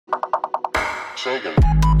Sagan.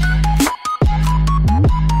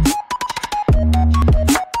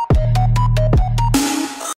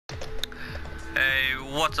 Hey,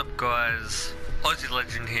 what's up guys? Aussie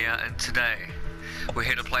Legend here, and today we're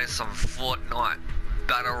here to play some Fortnite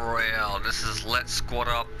Battle Royale. This is Let's Squad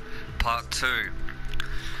Up Part 2.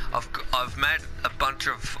 I've made a bunch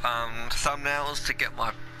of thumbnails to get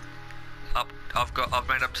my I've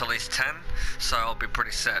made up to at least 10, so I'll be pretty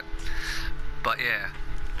set. But yeah,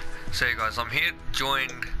 so you guys, I'm here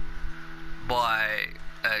joined by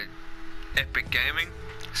Epic Gaming.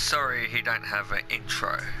 Sorry he don't have an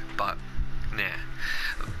intro, but yeah.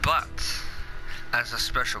 But as a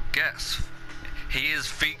special guest, he is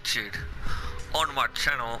featured on my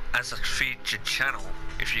channel as a featured channel.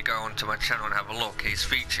 If you go onto my channel and have a look, he's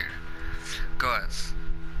featured. Guys,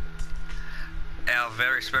 our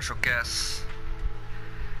very special guest,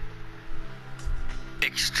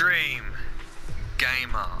 Extreme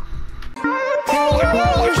Gamer.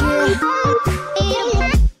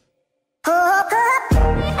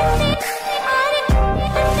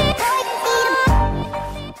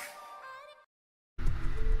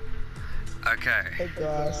 Okay. Hey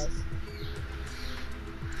guys.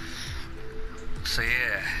 So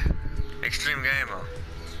yeah, Extreme Gamer,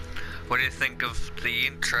 what do you think of the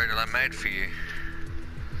intro that I made for you?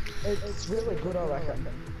 It's really good, I reckon.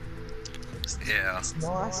 Yeah. It's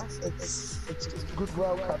nice. It's good,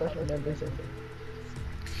 well cut and everything.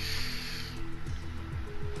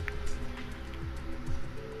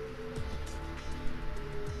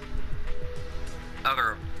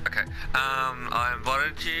 Okay. I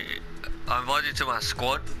invited you to my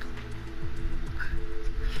squad.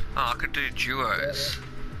 Oh, I could do duos.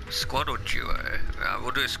 Squad or duo?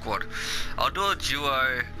 We'll do a squad. I'll do a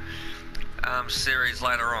duo series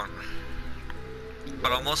later on.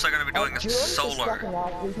 But I'm also going to be doing a solo.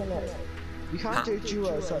 You can't do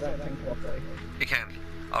duos, I don't think, properly. You can.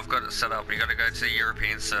 I've got it set up. You got to go to the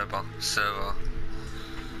European server.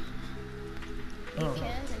 You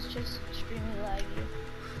can, it's just extremely laggy.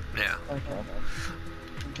 Yeah. Okay.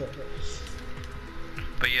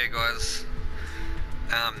 But yeah, guys.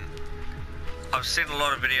 I've seen a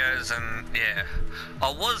lot of videos, and yeah, I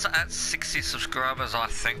was at 60 subscribers, I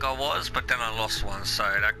think I was, but then I lost one, so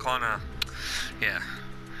that kind of, yeah.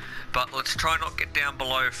 But let's try not get down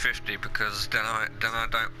below 50, because then I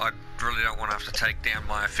really don't want to have to take down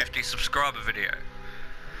my 50 subscriber video.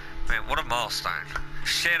 Man, what a milestone!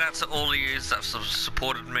 Shout out to all of you that have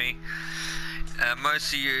supported me.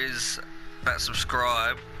 Most of you that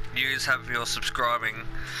subscribe, you have your subscribing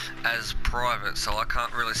as private, so I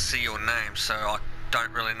can't really see your name, so I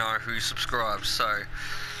don't really know who subscribes. So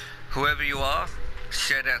whoever you are,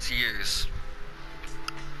 shout out to yous.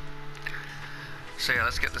 So yeah,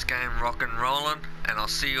 let's get this game rock and rolling, and I'll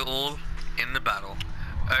see you all in the battle.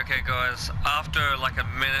 Okay guys, after like a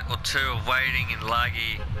minute or two of waiting in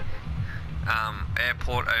laggy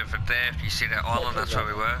airport over there, if you see that island, that's where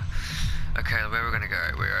we were. Okay, where we're gonna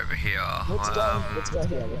go? We're over here. Let's go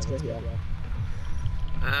here.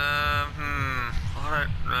 I don't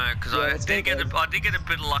know, because I did get a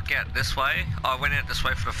bit of luck out this way. I went out this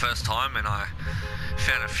way for the first time, and I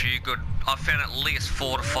found a few good. I found at least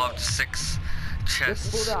 4 to 5 to 6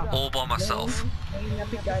 chests all by myself.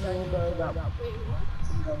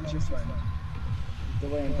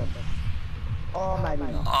 Oh, maybe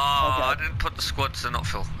not. Oh, okay. I didn't put the squads, they're not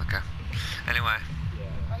full. Okay. Anyway.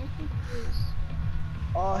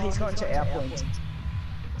 Oh, he's gone to our point.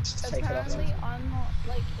 Apparently, I'm not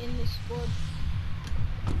like in the squad.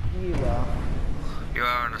 You are. You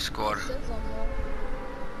are in a squad. It says I'm not.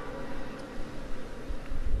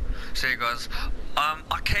 So you guys,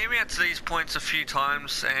 I came out to these points a few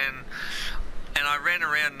times, and I ran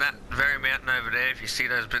around that very mountain over there. If you see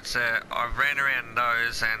those bits there, I ran around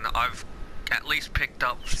those, and I've at least picked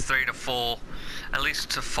up 3 to 4, at least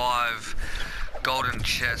to 5 golden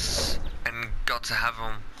chests, and got to have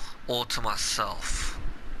them all to myself.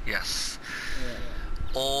 Yes,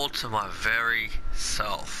 all to my very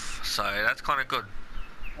self. So that's kind of good.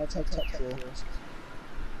 I'll take top 4.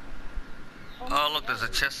 Oh look, there's a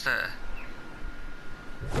chest there.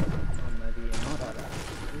 Maybe not.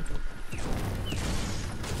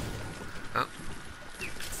 Oh,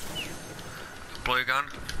 blue gun.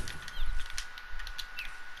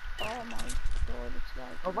 Oh my god, it's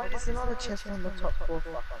like. Oh wait, there's another chest on the top 4.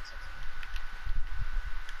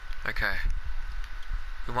 Okay.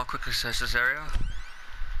 We might quickly search this area.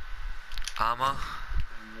 Armor.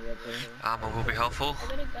 Armor will be helpful. I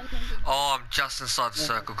got a gun into Oh, I'm just inside the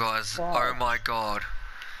circle, guys. Oh my god.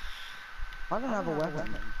 I don't have a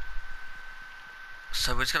weapon.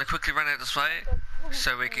 So we're just gonna quickly run out this way,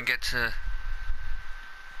 so we can get to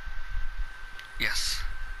Yes.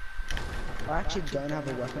 I actually don't have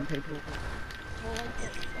a weapon, people. Well,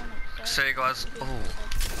 like, See you guys. Oh.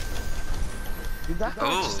 Did that guy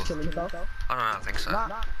Ooh. just kill himself? I don't know, I think so.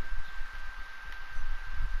 Nah.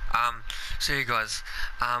 So you guys,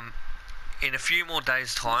 in a few more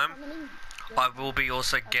days' time, I will be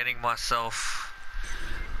also getting myself.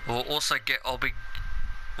 I'll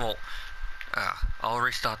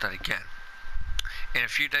restart that again. In a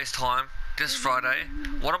few days' time, this Friday,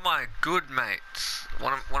 one of my good mates,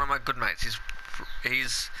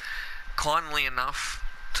 he's kindly enough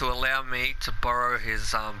to allow me to borrow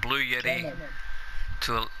his Blue Yeti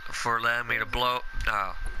for allowing me to borrow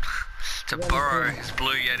his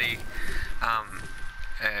Blue Yeti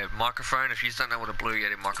microphone. If you don't know what a Blue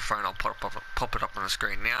Yeti microphone, I'll pop it up on the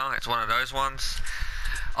screen now. It's one of those ones.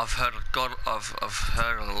 I've heard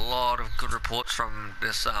a lot of good reports from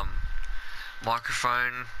this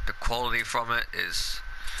microphone. The quality from it is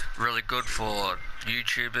really good for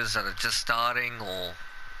YouTubers that are just starting or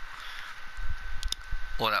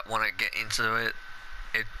that want to get into it.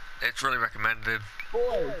 It's really recommended.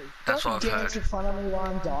 Boy, That's what I've dance in heard. front of me while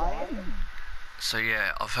I'm dying. So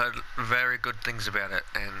yeah, I've heard very good things about it,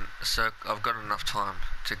 and so I've got enough time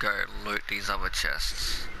to go loot these other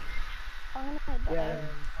chests. I'm gonna die. Yeah.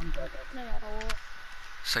 No matter what.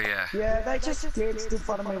 So yeah. Yeah, they just danced in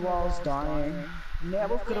front of me while I was dying. Now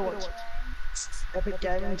we've got to watch Epic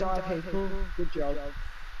Gaming die, people. Good job.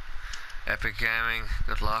 Epic Gaming,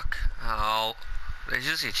 good luck. Oh, there's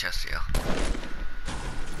usually a chest here.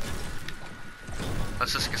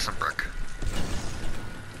 Let's just get some brick.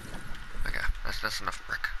 Okay, that's enough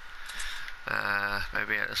brick.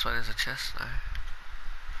 Maybe out this way there's a chest, no?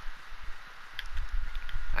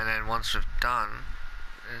 And then once we've done,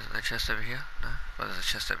 there's a chest over here? No? Well, there's a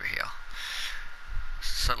chest over here.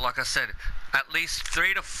 So like I said, at least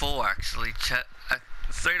 3 to 4 actually,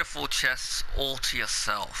 3 to 4 chests all to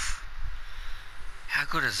yourself. How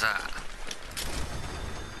good is that?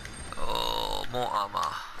 Oh, more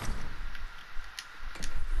armor.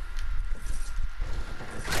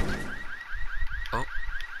 Oh.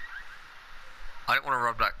 I don't want to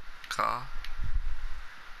rob that car.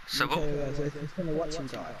 So what? Just gonna watch him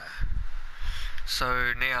die.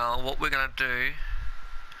 So now what we're gonna do?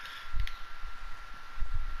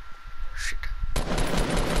 Shit.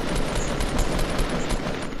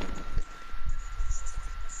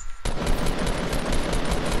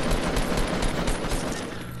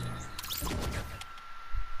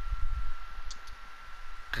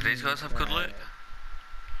 Do these guys have good loot?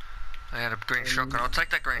 I had a green shotgun. I'll take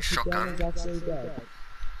that green shotgun. That's so good.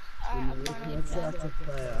 I'm gonna need that.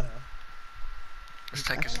 Let's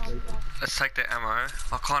take the ammo.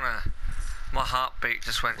 My heartbeat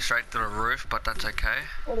just went straight through the roof, but that's okay.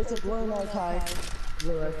 Well, it's a blue okay.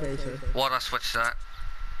 Blue location. Why'd I switch that?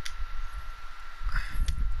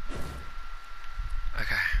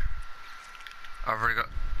 Okay. I've already got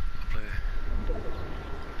a blue.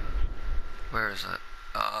 Where is it?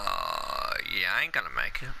 Yeah, I ain't gonna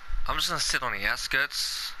make it. I'm just gonna sit on the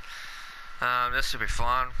outskirts. This should be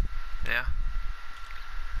fine. Yeah.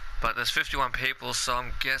 But there's 51 people, so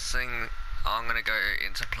I'm guessing I'm gonna go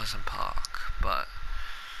into Pleasant Park. But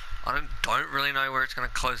I don't really know where it's gonna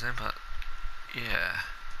close in, but yeah.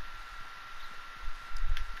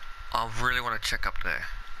 I really want to check up there.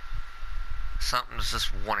 Something's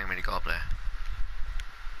just wanting me to go up there.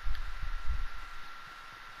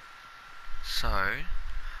 So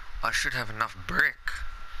I should have enough brick.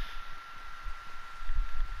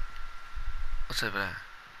 What's over there?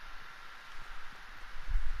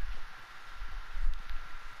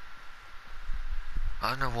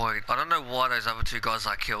 I don't know why those other two guys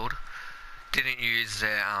I killed didn't use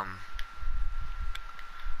their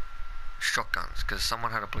shotguns, because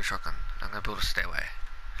someone had a blue shotgun. I'm gonna build a stairway.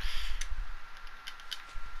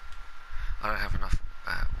 I don't have enough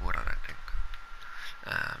wood, I don't think.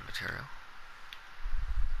 Material.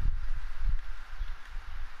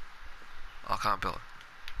 I can't build.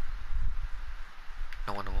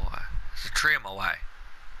 No wonder why. There's a tree in my way.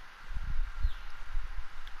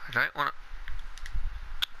 I don't want to...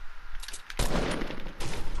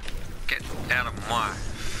 Get out of my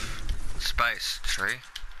space, tree.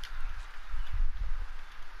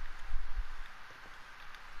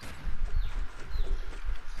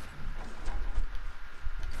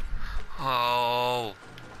 Oh,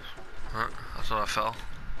 I thought I fell.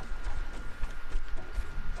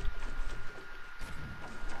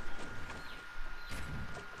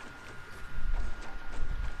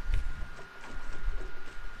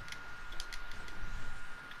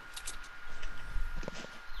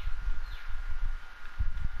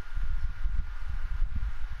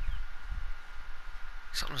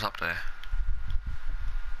 Something's up there.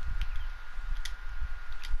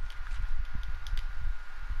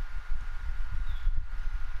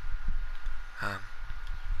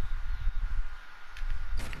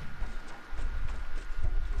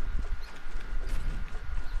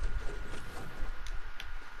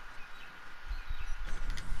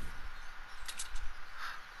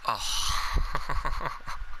 Oh.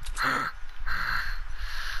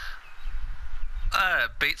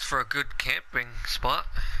 It beats for a good camping spot.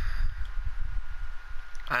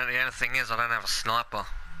 And the only thing is, I don't have a sniper.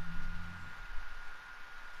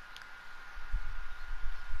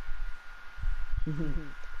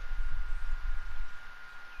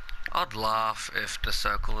 I'd laugh if the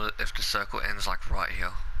circle ends like right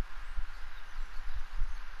here.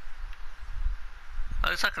 At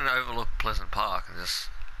least I can overlook Pleasant Park and just.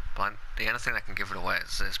 But the only thing that can give it away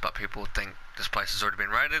is this. But people think this place has already been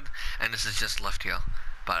raided, and this is just left here.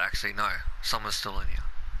 But actually, no, someone's still in here,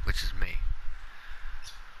 which is me.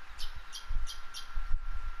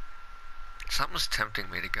 Something's tempting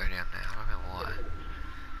me to go down there. I don't know why.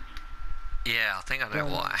 Yeah, I think I know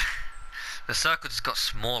why. The circle just got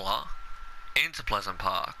smaller into Pleasant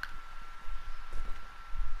Park.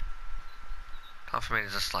 Time for me to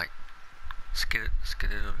just like skididdle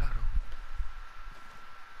daddle.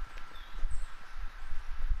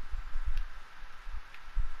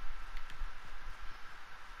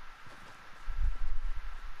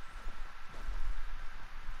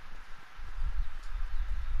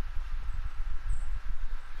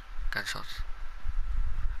 Gunshots.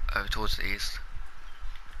 Over towards the east.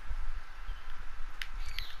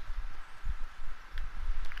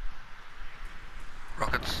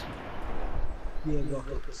 Rockets. Yeah,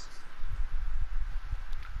 rockets.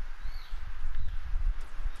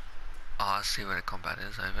 Oh, I see where the combat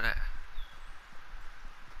is, over there.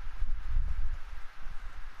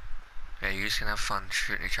 Yeah, you just gonna have fun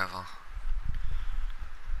shooting each other.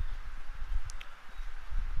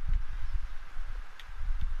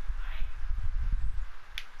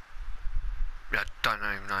 I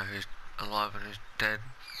don't even know who's alive and who's dead.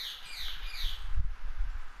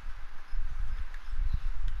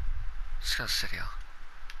 Just gonna sit here.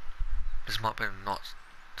 This might be not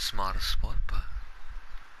the smartest spot, but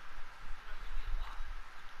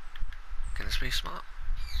can this be smart?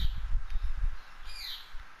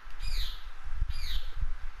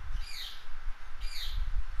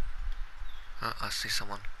 Oh, I see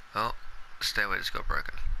someone. Oh, the stairway just got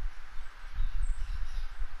broken.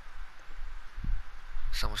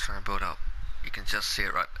 Someone's trying to build up. You can just see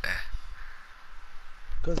it right there.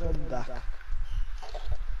 Cause I'm back.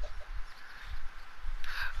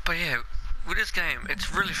 But yeah, with this game,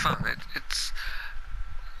 it's really fun. It's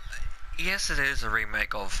yes, it is a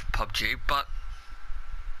remake of PUBG, but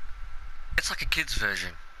it's like a kids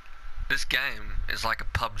version. This game is like a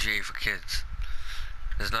PUBG for kids.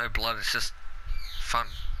 There's no blood, it's just fun.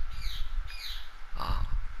 Oh,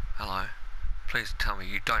 hello. Please tell me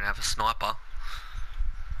you don't have a sniper.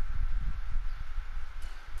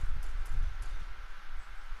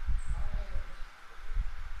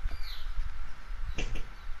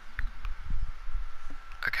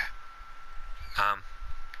 Okay.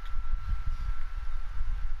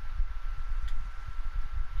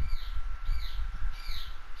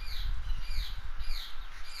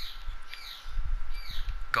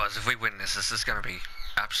 Guys, if we win this, this is going to be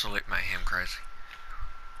absolute mayhem crazy.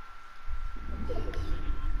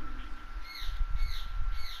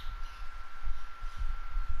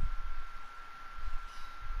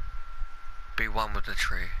 Be one with the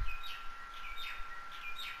tree.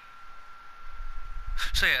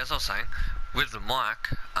 So yeah, as I was saying, with the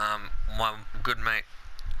mic, my good mate,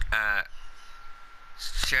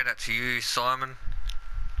 shout out to you, Simon.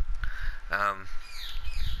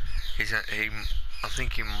 I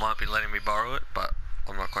think he might be letting me borrow it, but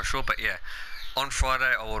I'm not quite sure. But yeah, on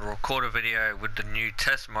Friday I will record a video with the new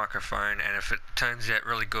test microphone, and if it turns out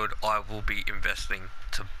really good, I will be investing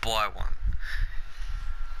to buy one.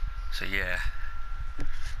 So yeah,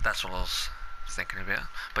 that's what I was thinking about.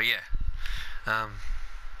 But yeah,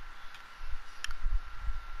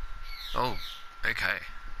 oh, okay,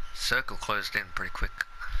 circle closed in pretty quick.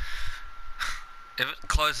 If it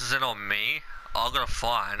closes in on me, I've got to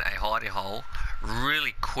find a hidey hole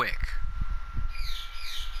really quick.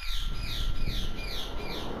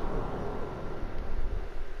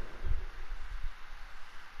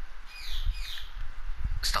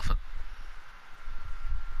 Stuff it.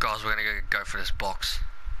 Guys, we're gonna go for this box.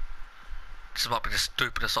 This might be the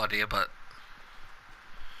stupidest idea, but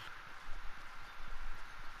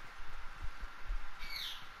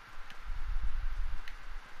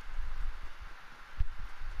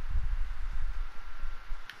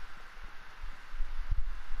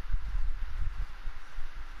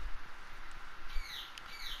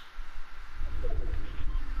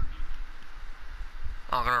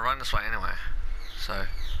I'm gonna run this way anyway. So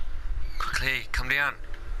quickly, come down.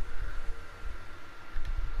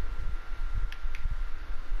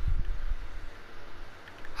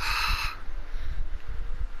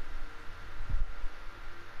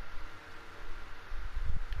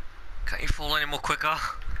 Can't you fall any more quicker?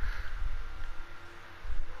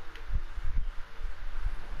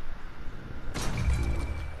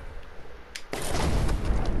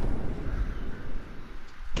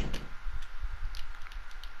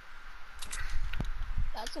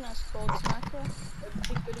 That's an assault sniper. It'd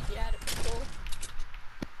be good if you had it before.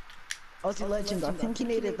 Aussie Legend, I think you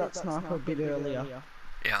needed that sniper a bit earlier.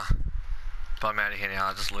 Yeah. But I'm out of here now,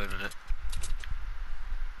 I just looted it.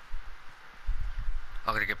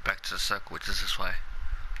 I gotta get back to the circle, which is this way.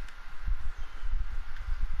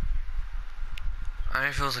 I don't know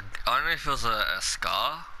if it was a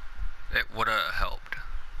scar, it would have helped.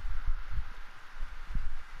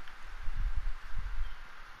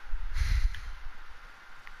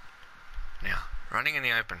 Now, running in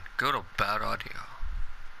the open, good or bad idea?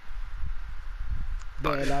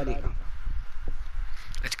 Bad idea.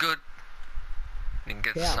 It's good. You can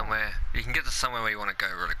get to somewhere. You can get to somewhere where you want to go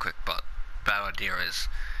really quick, but bad idea is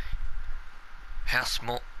how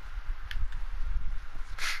small.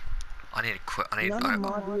 I need to quit. None of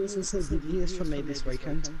my viewers will see videos from me this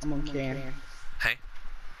weekend. I'm on camp. Hey?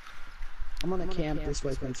 I'm on a camp this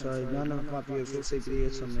weekend, so none of my viewers will see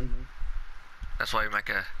videos from me. That's why you make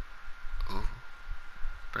a. Ooh.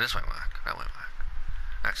 But this won't work. That won't work.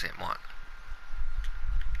 Actually, it might.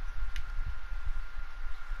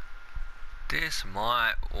 This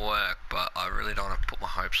might work, but I really don't want to put my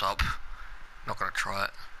hopes up. Not gonna try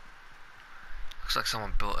it. Looks like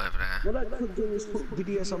someone built over there. What I could do is put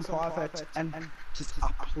videos on private and just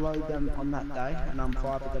upload them on that day, and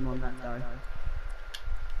unprivate them on that day.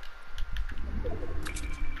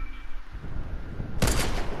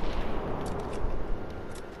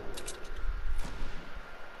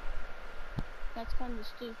 That's kind of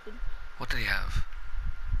stupid. What did he have?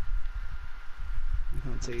 You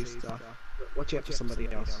can't see his stuff. Watch out for somebody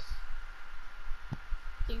else.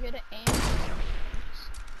 Do you get an aim?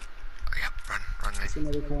 Oh, yep, run,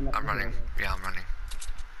 I'm running. Yeah, I'm running.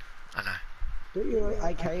 I know. Do your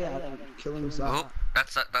AK out and kill himself. Oh,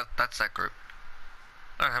 that's that group.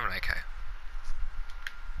 I don't have an AK.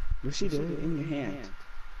 Yes, you do, in your hand.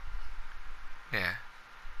 Yeah.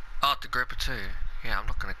 Oh, the group of two. Yeah, I'm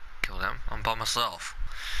not gonna kill them. I'm by myself.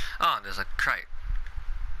 Oh, and there's a crate.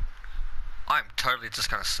 I'm totally just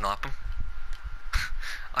gonna snipe them.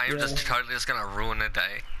 I am just totally just gonna ruin their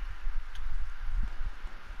day.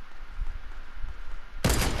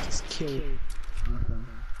 Just kill.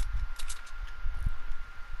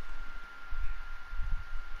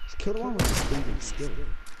 Just kill the one with the speeding skill.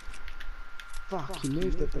 Fuck, you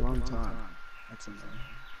moved at the wrong time. That's annoying.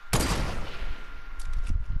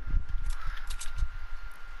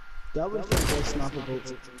 That would think their sniper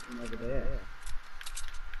bolts from over there.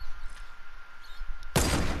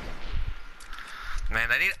 Man,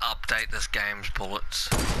 they need to update this game's bullets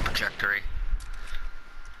trajectory.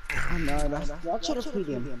 Oh no, that should have hit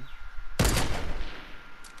him.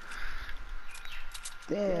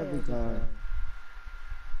 There we go.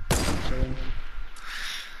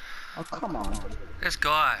 Oh, come on. This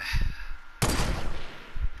guy.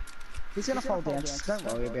 He's gonna fall down, just don't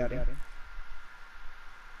worry about him.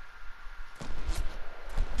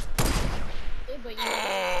 Yeah, but you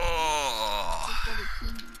Oh.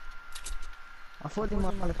 I thought he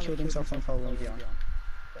might have killed himself from falling down.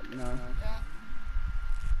 But no.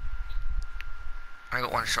 I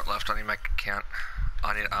got one shot left, I need to make it count.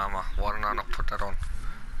 I need armor. Why don't I not put that on?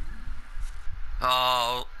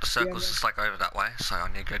 Oh, the circle's just like over that way, so I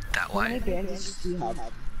need to go that How many way. bandages do you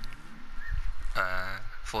have?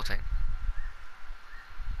 14.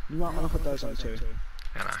 You might want to put those on too.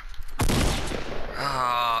 You know.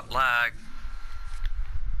 Ah, lag.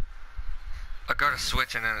 I go to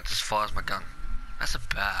switch and then it just fires my gun. That's a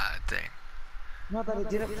bad thing. Not that it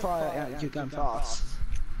didn't fire out your gun fast.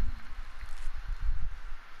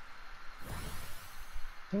 I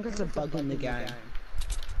think it's a bug in the game.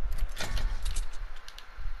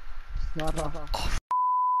 Sniper. Oh,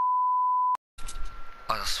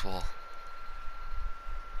 I just swore.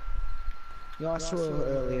 Yeah, I saw it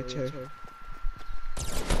earlier too.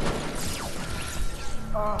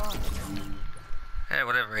 Oh. Yeah,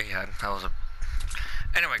 whatever he had, that was a...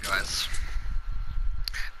 Anyway guys,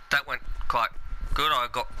 that went quite good. I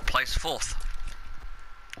got placed 4th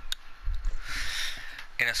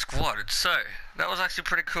in a squad, so that was actually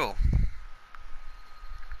pretty cool.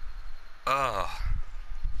 Oh.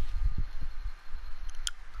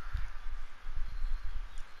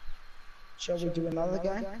 Shall we do another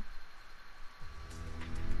game?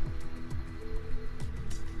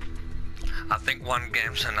 I think one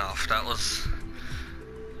game's enough. That was...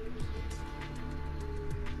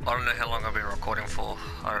 I don't know how long I've been recording for.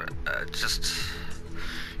 Just...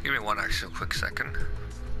 Give me one actual quick second.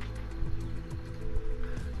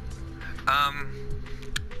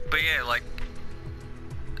 But yeah, like,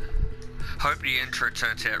 hope the intro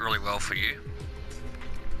turns out really well for you.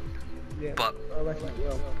 Yeah, But I reckon it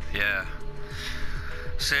will. yeah.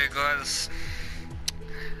 So yeah, guys,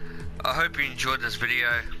 I hope you enjoyed this video.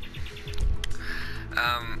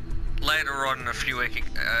 Later on in a few weeks,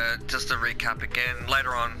 just to recap again,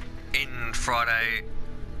 later on in Friday,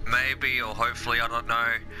 maybe or hopefully, I don't know,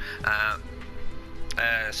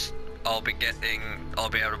 I'll be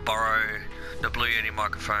able to borrow the Blue Yeti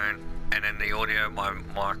microphone, and then the audio, my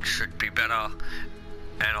mic should be better,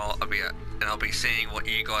 and I'll be seeing what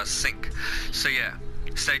you guys think. So yeah,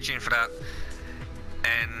 stay tuned for that.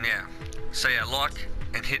 And yeah, so yeah, like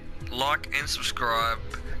and subscribe.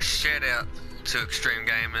 Shout out to Extreme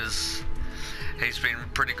Gamers. He's been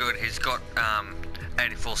pretty good. He's got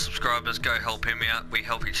 84 subscribers. Go help him out. We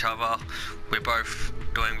help each other. We're both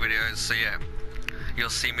doing videos. So yeah, you'll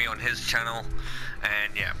see me on his channel.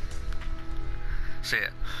 And yeah, so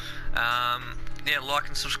yeah, yeah, like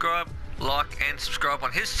and subscribe. Like and subscribe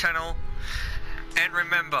on his channel. And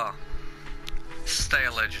remember, stay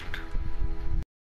a legend.